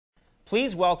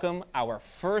please welcome our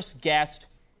first guest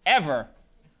ever,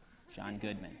 John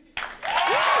Goodman.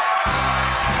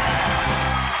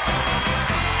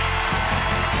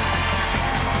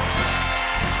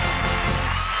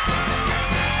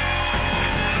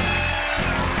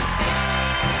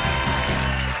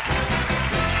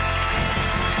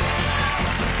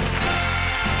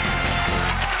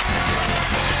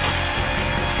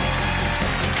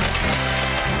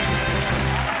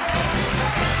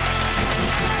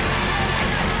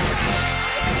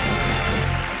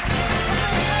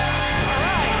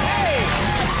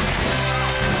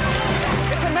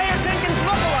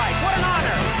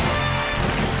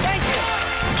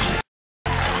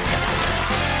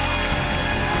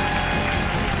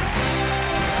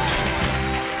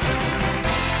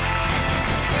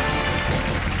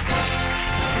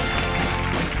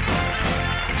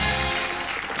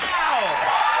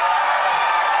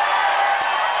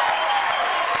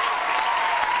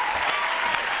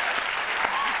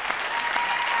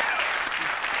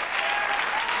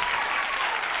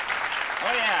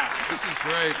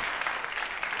 Great.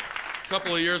 A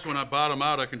couple of years when I bottom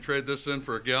out, I can trade this in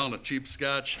for a gallon of cheap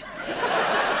scotch.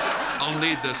 I'll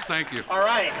need this, thank you. All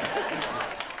right.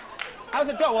 How's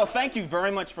it go? Well, thank you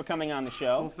very much for coming on the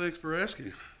show. Well, thanks for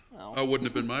asking. Well. I wouldn't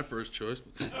have been my first choice.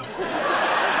 But...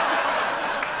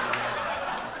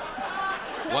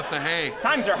 What the hey?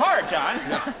 Times are hard, John.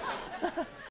 Yeah.